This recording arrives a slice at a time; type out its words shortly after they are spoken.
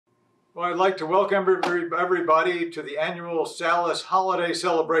Well, I'd like to welcome everybody to the annual Salus Holiday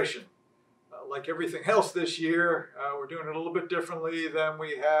Celebration. Like everything else this year, we're doing it a little bit differently than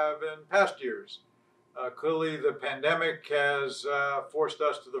we have in past years. Clearly, the pandemic has forced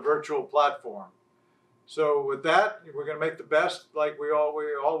us to the virtual platform. So with that, we're going to make the best like we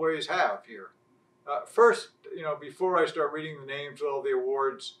always have here. First, before I start reading the names of all the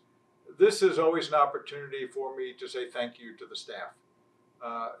awards, this is always an opportunity for me to say thank you to the staff.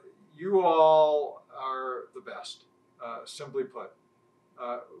 You all are the best, simply put.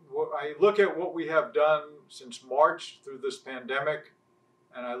 I look at what we have done since March through this pandemic,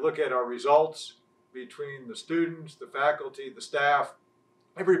 and I look at our results between the students, the faculty, the staff.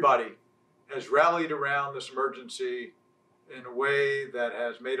 Everybody has rallied around this emergency in a way that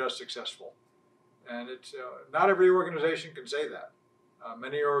has made us successful. And it's not every organization can say that.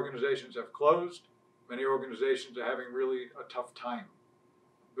 Many organizations have closed. Many organizations are having really a tough time.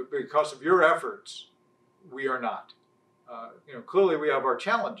 But because of your efforts, we are not. Clearly we have our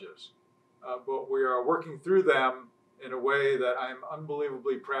challenges, but we are working through them in a way that I'm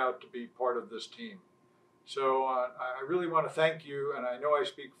unbelievably proud to be part of this team. So I really want to thank you, and I know I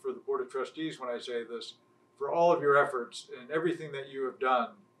speak for the Board of Trustees when I say this, for all of your efforts and everything that you have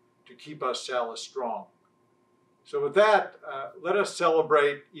done to keep us Salus strong. So with that, let us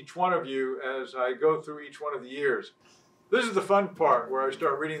celebrate each one of you as I go through each one of the years. This is the fun part where I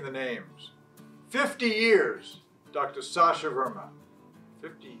start reading the names. 50 years, Dr. Sasha Verma.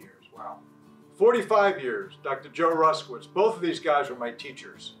 50 years, wow. 45 years, Dr. Joe Ruskowitz. Both of these guys were my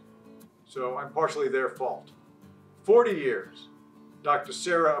teachers, so I'm partially their fault. 40 years, Dr.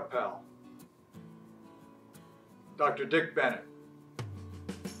 Sarah Appel. Dr. Dick Bennett.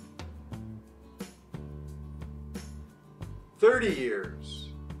 30 years,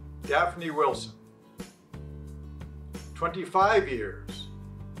 Daphne Wilson. 25 years,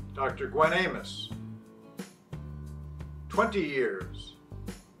 Dr. Gwen Amos. 20 years,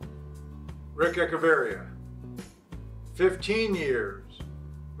 Rick Echeverria. 15 years,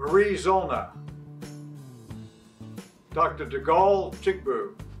 Marie Zollner. Dr. Degal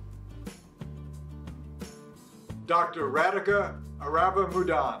Chikbu. Dr. Radhika Araba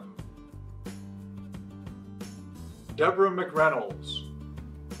Mudan. Deborah McReynolds.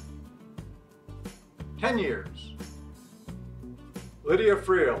 10 years, Lydia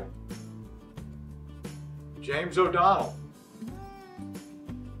Friel. James O'Donnell.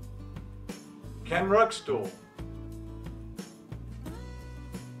 Ken Ruckstuhl.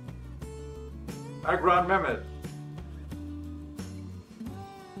 Agron Mehmet.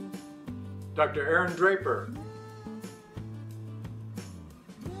 Dr. Aaron Draper.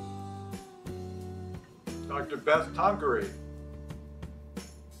 Dr. Beth Tonkery.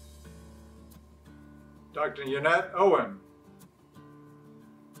 Dr. Yannette Owen.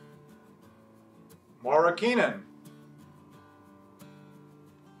 Maura Keenan.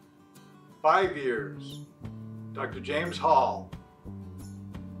 5 years, Dr. James Hall.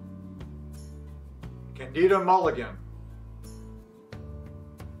 Candida Mulligan.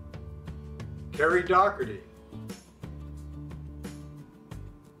 Carrie Doherty.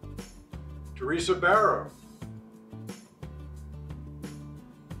 Teresa Barrow.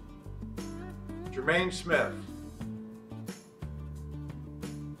 Jermaine Smith.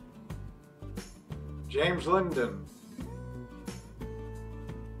 James Linden.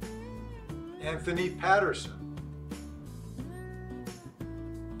 Anthony Patterson.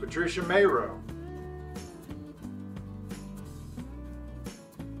 Patricia Mayrow.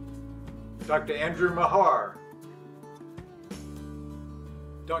 Dr. Andrew Mahar.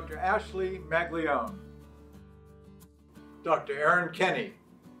 Dr. Ashley Maglione. Dr. Aaron Kenny.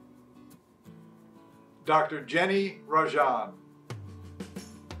 Dr. Jenny Rajan.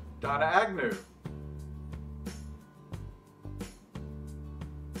 Donna Agnew.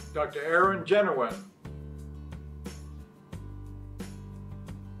 Dr. Aaron Genuine.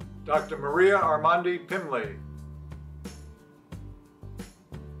 Dr. Maria Armandi Pimley.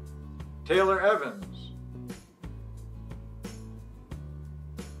 Taylor Evans.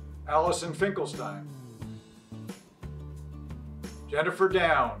 Allison Finkelstein. Jennifer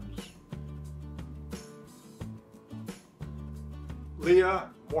Downs. Leah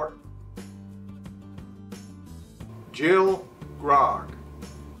Morton. Jill Grog.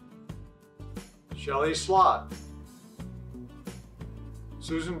 Shelley Slott.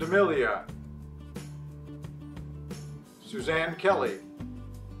 Susan D'Amelia. Suzanne Kelly.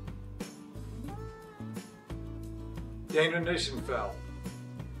 Dana Nissenfeld.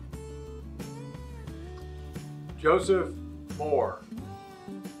 Joseph Moore.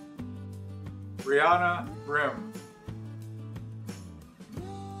 Brianna Brim.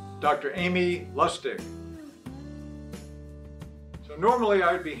 Dr. Amy Lustig. So normally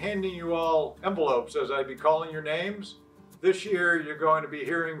I'd be handing you all envelopes as I'd be calling your names. This year you're going to be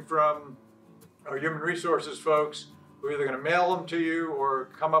hearing from our human resources folks who are either going to mail them to you or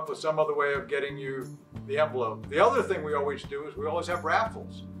come up with some other way of getting you the envelope. The other thing we always do is we always have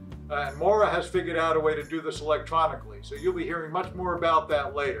raffles. And Maura has figured out a way to do this electronically, so you'll be hearing much more about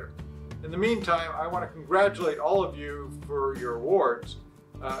that later. In the meantime, I want to congratulate all of you for your awards,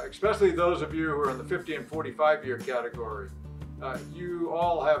 especially those of you who are in the 50 and 45 year category. You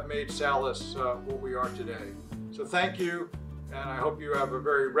all have made SALUS what we are today. So thank you, and I hope you have a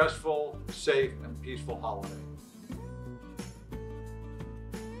very restful, safe, and peaceful holiday.